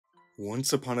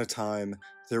Once upon a time,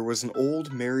 there was an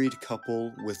old married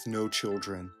couple with no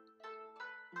children.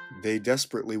 They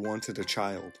desperately wanted a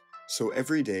child, so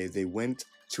every day they went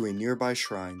to a nearby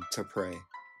shrine to pray.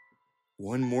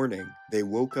 One morning, they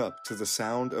woke up to the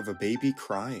sound of a baby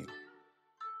crying.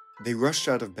 They rushed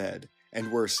out of bed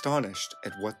and were astonished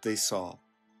at what they saw.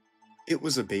 It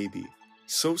was a baby,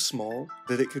 so small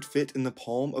that it could fit in the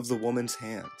palm of the woman's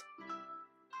hand.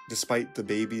 Despite the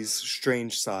baby's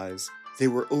strange size, they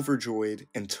were overjoyed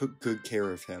and took good care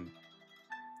of him.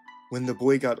 When the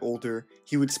boy got older,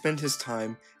 he would spend his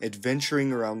time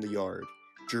adventuring around the yard,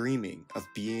 dreaming of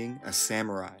being a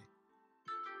samurai.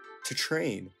 To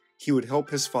train, he would help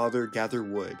his father gather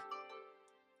wood,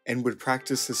 and would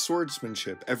practice his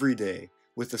swordsmanship every day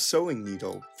with a sewing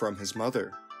needle from his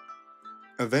mother.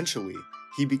 Eventually,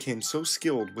 he became so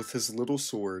skilled with his little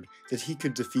sword that he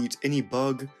could defeat any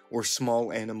bug or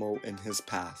small animal in his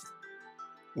path.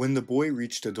 When the boy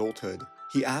reached adulthood,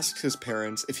 he asked his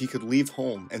parents if he could leave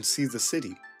home and see the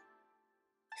city.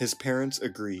 His parents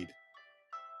agreed.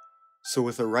 So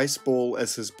with a rice bowl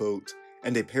as his boat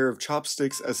and a pair of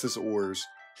chopsticks as his oars,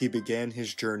 he began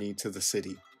his journey to the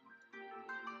city.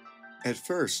 At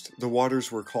first, the waters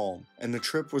were calm and the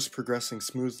trip was progressing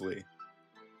smoothly.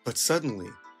 But suddenly,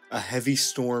 a heavy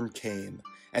storm came,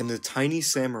 and the tiny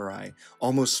samurai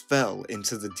almost fell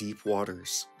into the deep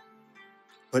waters.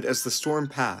 But as the storm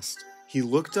passed, he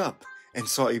looked up and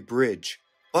saw a bridge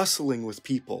bustling with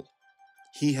people.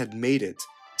 He had made it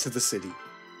to the city.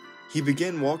 He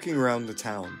began walking around the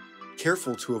town,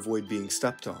 careful to avoid being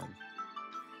stepped on.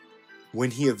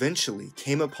 When he eventually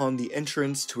came upon the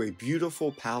entrance to a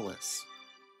beautiful palace,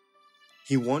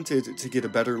 he wanted to get a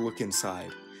better look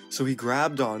inside, so he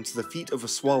grabbed onto the feet of a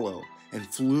swallow and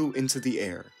flew into the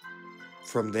air.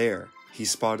 From there, he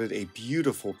spotted a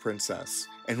beautiful princess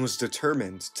and was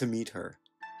determined to meet her.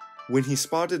 When he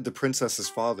spotted the princess's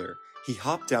father, he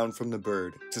hopped down from the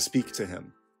bird to speak to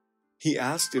him. He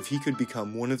asked if he could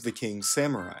become one of the king's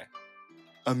samurai.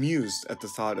 Amused at the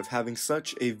thought of having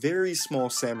such a very small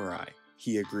samurai,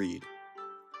 he agreed.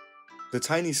 The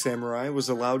tiny samurai was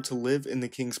allowed to live in the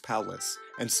king's palace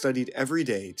and studied every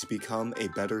day to become a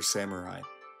better samurai.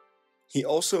 He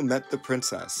also met the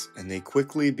princess, and they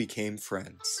quickly became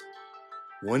friends.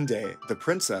 One day, the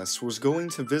princess was going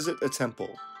to visit a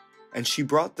temple, and she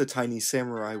brought the tiny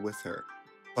samurai with her.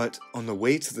 But on the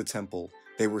way to the temple,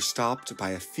 they were stopped by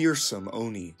a fearsome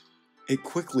Oni. It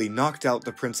quickly knocked out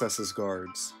the princess's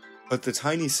guards. But the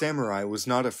tiny samurai was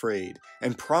not afraid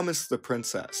and promised the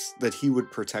princess that he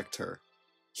would protect her.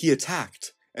 He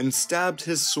attacked and stabbed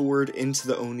his sword into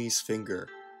the Oni's finger,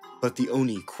 but the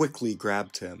Oni quickly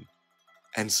grabbed him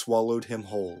and swallowed him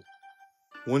whole.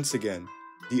 Once again,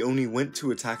 the Oni went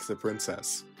to attack the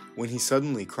princess when he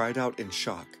suddenly cried out in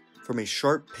shock from a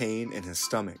sharp pain in his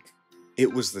stomach.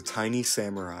 It was the tiny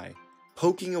samurai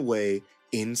poking away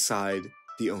inside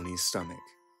the Oni's stomach.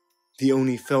 The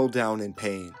Oni fell down in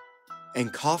pain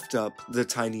and coughed up the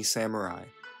tiny samurai.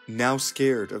 Now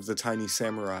scared of the tiny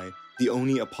samurai, the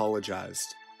Oni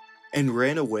apologized and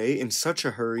ran away in such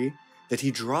a hurry that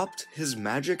he dropped his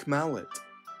magic mallet.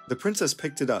 The princess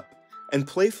picked it up and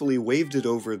playfully waved it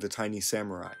over the tiny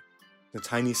samurai. The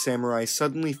tiny samurai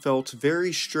suddenly felt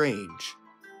very strange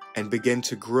and began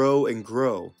to grow and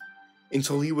grow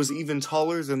until he was even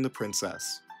taller than the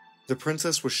princess. The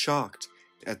princess was shocked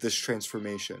at this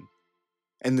transformation,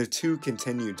 and the two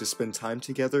continued to spend time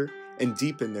together and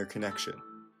deepen their connection.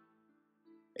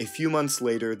 A few months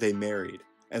later, they married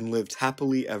and lived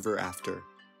happily ever after.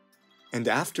 And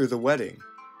after the wedding,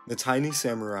 the tiny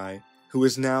samurai, who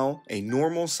is now a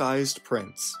normal-sized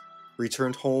prince,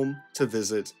 returned home to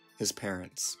visit his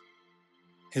parents.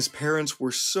 His parents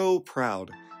were so proud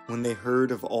when they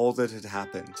heard of all that had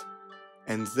happened,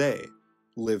 and they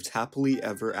lived happily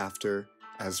ever after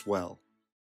as well.